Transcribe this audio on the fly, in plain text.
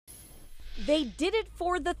They did it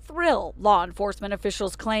for the thrill, law enforcement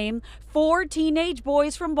officials claim. 4 teenage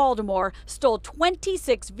boys from Baltimore stole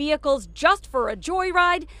 26 vehicles just for a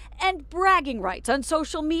joyride and bragging rights on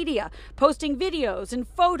social media, posting videos and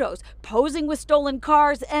photos, posing with stolen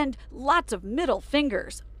cars, and lots of middle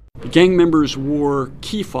fingers. The gang members wore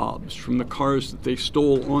key fobs from the cars that they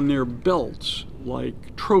stole on their belts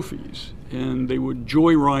like trophies, and they would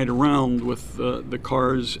joyride around with the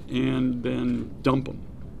cars and then dump them.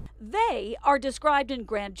 They are described in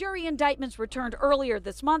grand jury indictments returned earlier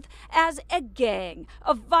this month as a gang,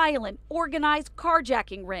 a violent, organized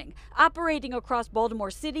carjacking ring operating across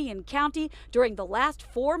Baltimore City and County during the last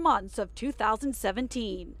 4 months of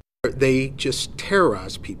 2017. They just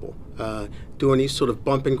terrorize people, doing these sort of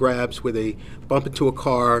bump and grabs where they bump into a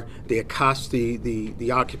car, they accost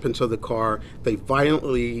the occupants of the car, they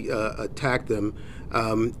violently attack them,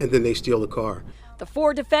 and then they steal the car. The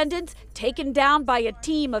 4 defendants taken down by a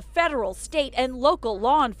team of federal, state, and local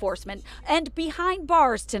law enforcement and behind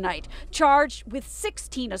bars tonight, charged with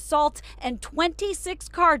 16 assaults and 26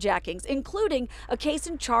 carjackings, including a case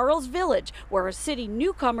in Charles Village, where a city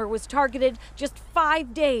newcomer was targeted just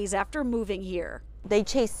 5 days after moving here. They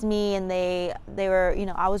chased me and they were,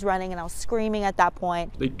 I was running and I was screaming at that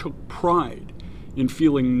point. They took pride in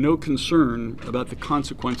feeling no concern about the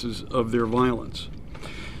consequences of their violence.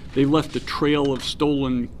 They left a trail of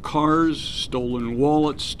stolen cars, stolen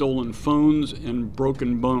wallets, stolen phones, and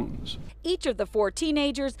broken bones. Each of the 4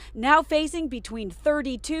 teenagers now facing between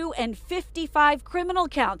 32 and 55 criminal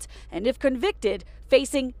counts, and if convicted,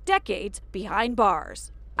 facing decades behind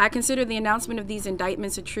bars. I consider the announcement of these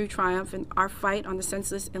indictments a true triumph in our fight on the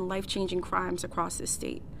senseless and life-changing crimes across this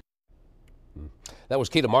state. That was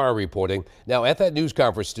Kate Amara reporting. Now, at that news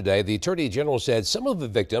conference today, the Attorney General said some of the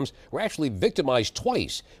victims were actually victimized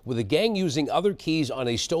twice, with a gang using other keys on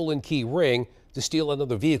a stolen key ring to steal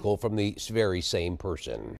another vehicle from the very same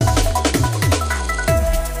person.